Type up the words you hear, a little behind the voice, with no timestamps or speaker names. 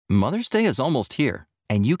Mother's Day is almost here,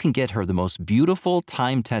 and you can get her the most beautiful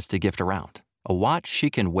time-tested gift around. A watch she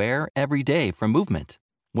can wear every day from Movement.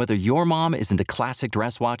 Whether your mom is into classic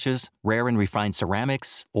dress watches, rare and refined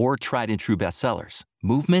ceramics, or tried and true bestsellers,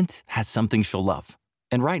 Movement has something she'll love.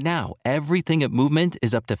 And right now, everything at Movement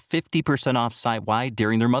is up to 50% off site-wide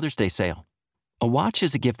during their Mother's Day sale. A watch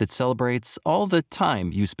is a gift that celebrates all the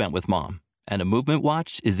time you spent with mom. And a Movement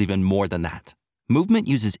watch is even more than that. Movement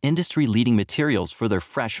uses industry-leading materials for their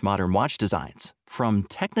fresh modern watch designs, from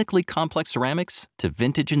technically complex ceramics to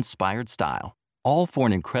vintage-inspired style, all for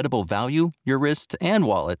an incredible value your wrist and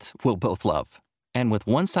wallet will both love. And with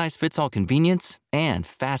one-size-fits-all convenience and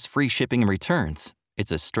fast free shipping and returns,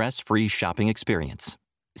 it's a stress-free shopping experience.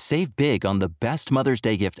 Save big on the best Mother's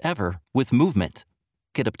Day gift ever with Movement.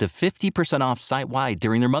 Get up to 50% off site-wide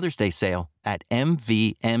during their Mother's Day sale at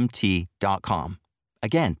mvmt.com.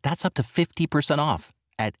 Again, that's up to 50% off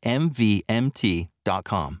at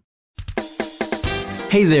mvmt.com.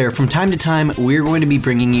 Hey there, from time to time, we're going to be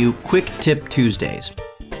bringing you Quick Tip Tuesdays,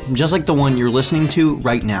 just like the one you're listening to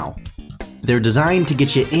right now. They're designed to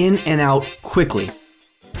get you in and out quickly.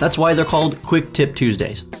 That's why they're called Quick Tip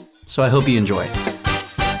Tuesdays. So I hope you enjoy.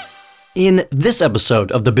 In this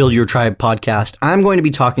episode of the Build Your Tribe podcast, I'm going to be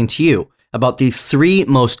talking to you about the 3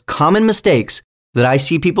 most common mistakes that I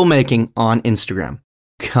see people making on Instagram.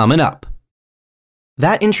 Coming up.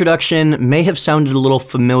 That introduction may have sounded a little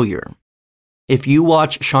familiar. If you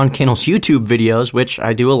watch Sean Cannell's YouTube videos, which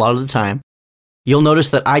I do a lot of the time, you'll notice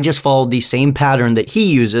that I just followed the same pattern that he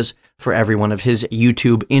uses for every one of his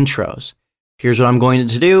YouTube intros. Here's what I'm going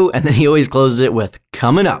to do, and then he always closes it with,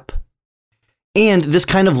 coming up. And this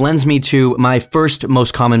kind of lends me to my first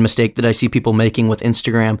most common mistake that I see people making with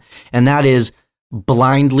Instagram, and that is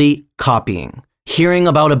blindly copying. Hearing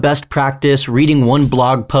about a best practice, reading one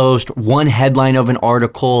blog post, one headline of an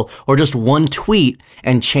article, or just one tweet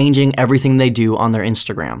and changing everything they do on their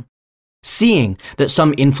Instagram. Seeing that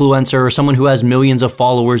some influencer or someone who has millions of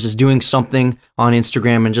followers is doing something on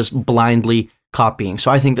Instagram and just blindly copying. So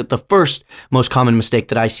I think that the first most common mistake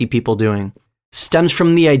that I see people doing stems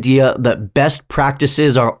from the idea that best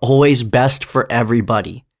practices are always best for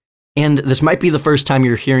everybody. And this might be the first time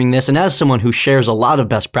you're hearing this, and as someone who shares a lot of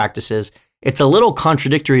best practices, it's a little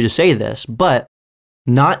contradictory to say this, but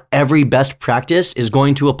not every best practice is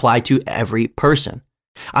going to apply to every person.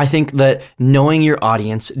 I think that knowing your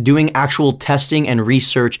audience, doing actual testing and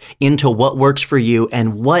research into what works for you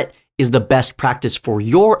and what is the best practice for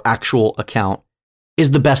your actual account is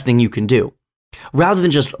the best thing you can do. Rather than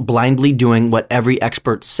just blindly doing what every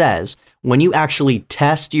expert says, when you actually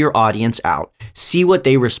test your audience out, see what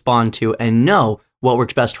they respond to, and know what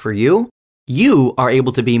works best for you, you are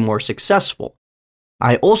able to be more successful.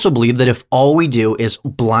 I also believe that if all we do is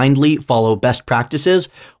blindly follow best practices,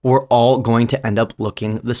 we're all going to end up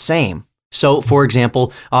looking the same. So, for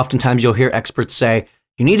example, oftentimes you'll hear experts say,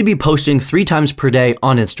 you need to be posting 3 times per day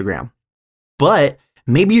on Instagram. But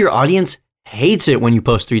maybe your audience hates it when you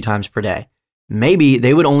post 3 times per day. Maybe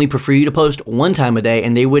they would only prefer you to post 1 time a day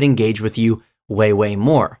and they would engage with you way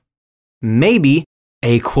more. Maybe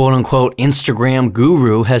a quote-unquote Instagram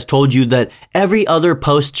guru has told you that every other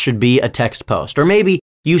post should be a text post. Or maybe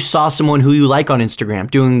you saw someone who you like on Instagram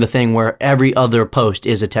doing the thing where every other post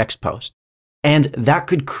is a text post. And that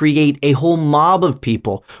could create a whole mob of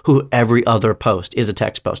people who every other post is a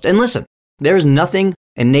text post. And listen, there's nothing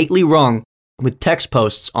innately wrong with text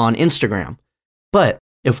posts on Instagram. But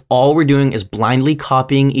if all we're doing is blindly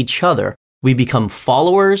copying each other, we become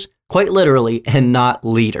followers, quite literally, and not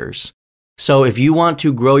leaders. So if you want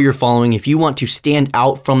to grow your following, if you want to stand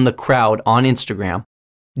out from the crowd on Instagram,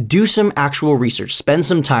 do some actual research, spend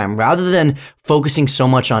some time rather than focusing so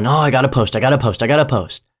much on, I gotta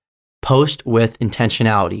post. Post with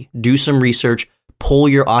intentionality, do some research, poll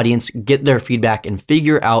your audience, get their feedback, and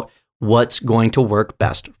figure out what's going to work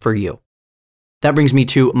best for you. That brings me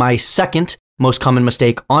to my second most common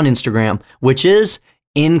mistake on Instagram, which is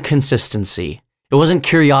inconsistency. It wasn't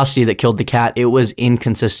curiosity that killed the cat, it was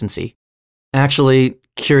inconsistency. Actually,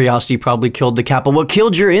 curiosity probably killed the cat, but what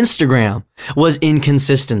killed your Instagram was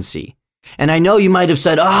inconsistency. And I know you might have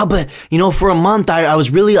said, but for a month, I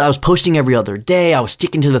was posting every other day. I was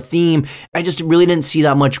sticking to the theme. I just really didn't see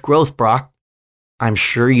that much growth, Brock. I'm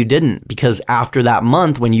sure you didn't, because after that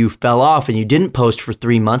month, when you fell off and you didn't post for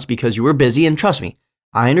 3 months because you were busy, and trust me,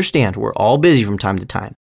 I understand we're all busy from time to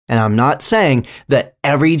time. And I'm not saying that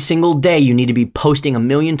every single day you need to be posting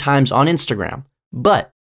 1,000,000 times on Instagram,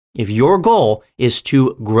 but if your goal is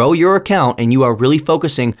to grow your account and you are really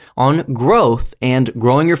focusing on growth and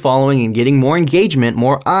growing your following and getting more engagement,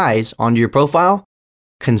 more eyes onto your profile,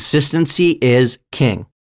 consistency is king.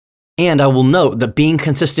 And I will note that being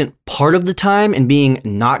consistent part of the time and being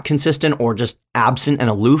not consistent or just absent and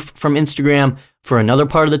aloof from Instagram for another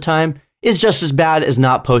part of the time is just as bad as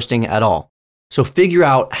not posting at all. So figure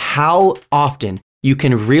out how often you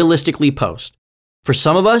can realistically post. For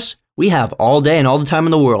some of us, we have all day and all the time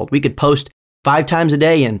in the world. We could post 5 times a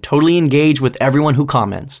day and totally engage with everyone who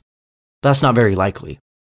comments. But that's not very likely.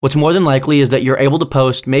 What's more than likely is that you're able to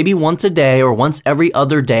post maybe once a day or once every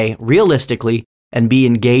other day realistically and be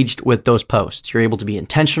engaged with those posts. You're able to be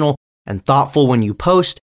intentional and thoughtful when you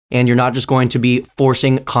post, and you're not just going to be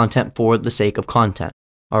forcing content for the sake of content.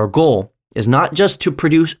 Our goal is not just to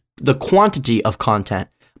produce the quantity of content,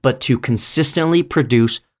 but to consistently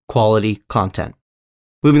produce quality content.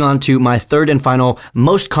 Moving on to my third and final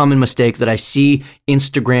most common mistake that I see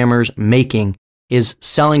Instagrammers making is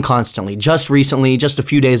selling constantly. Just recently, just a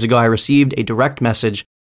few days ago, I received a direct message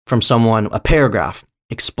from someone, a paragraph,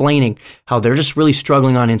 explaining how they're just really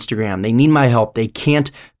struggling on Instagram. They need my help. They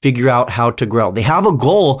can't figure out how to grow. They have a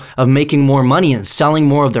goal of making more money and selling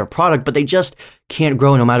more of their product, but they just can't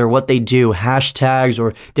grow no matter what they do. Hashtags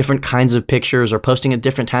or different kinds of pictures or posting at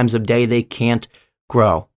different times of day, they can't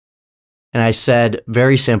grow. And I said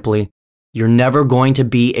very simply, you're never going to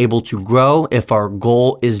be able to grow if our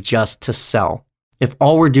goal is just to sell. If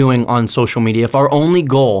all we're doing on social media, if our only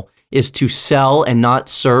goal is to sell and not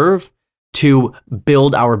serve, to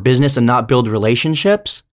build our business and not build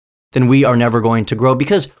relationships, then we are never going to grow,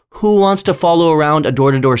 because who wants to follow around a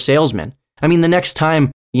door-to-door salesman? I mean, the next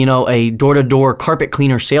time, a door-to-door carpet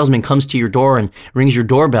cleaner salesman comes to your door and rings your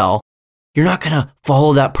doorbell, you're not going to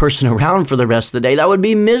follow that person around for the rest of the day. That would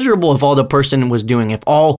be miserable if all the person was doing, if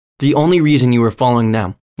the only reason you were following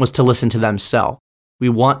them was to listen to them sell. We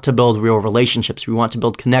want to build real relationships. We want to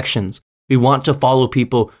build connections. We want to follow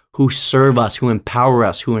people who serve us, who empower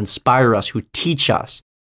us, who inspire us, who teach us,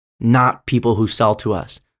 not people who sell to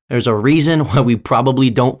us. There's a reason why we probably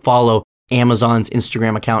don't follow Amazon's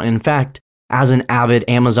Instagram account. In fact, as an avid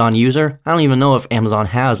Amazon user, I don't even know if Amazon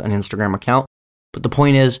has an Instagram account. But the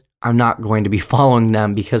point is, I'm not going to be following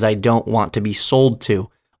them because I don't want to be sold to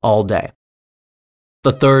all day.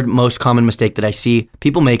 The third most common mistake that I see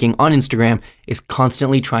people making on Instagram is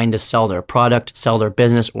constantly trying to sell their product, sell their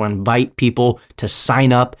business, or invite people to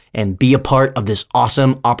sign up and be a part of this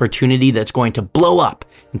awesome opportunity that's going to blow up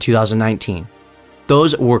in 2019.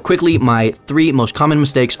 Those were quickly my 3 most common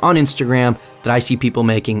mistakes on Instagram that I see people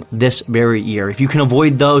making this very year. If you can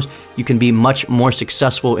avoid those, you can be much more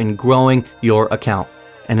successful in growing your account.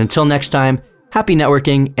 And until next time, happy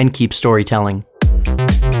networking and keep storytelling.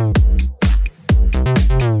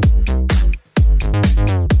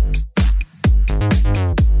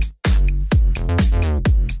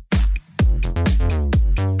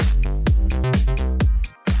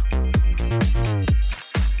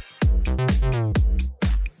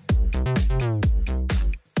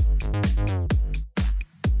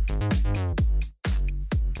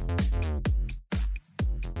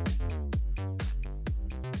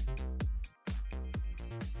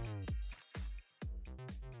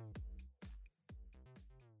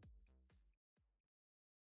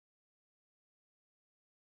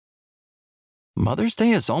 Mother's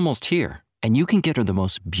Day is almost here, and you can get her the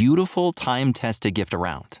most beautiful time-tested gift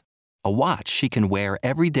around. A watch she can wear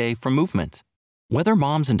every day from Movement. Whether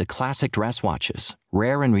mom's into classic dress watches,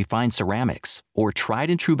 rare and refined ceramics, or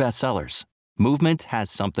tried-and-true bestsellers, Movement has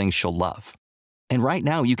something she'll love. And right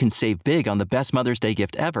now you can save big on the best Mother's Day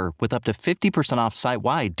gift ever with up to 50% off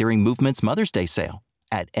site-wide during Movement's Mother's Day sale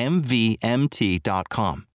at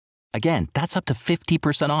MVMT.com. Again, that's up to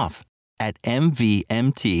 50% off at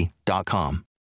MVMT.com.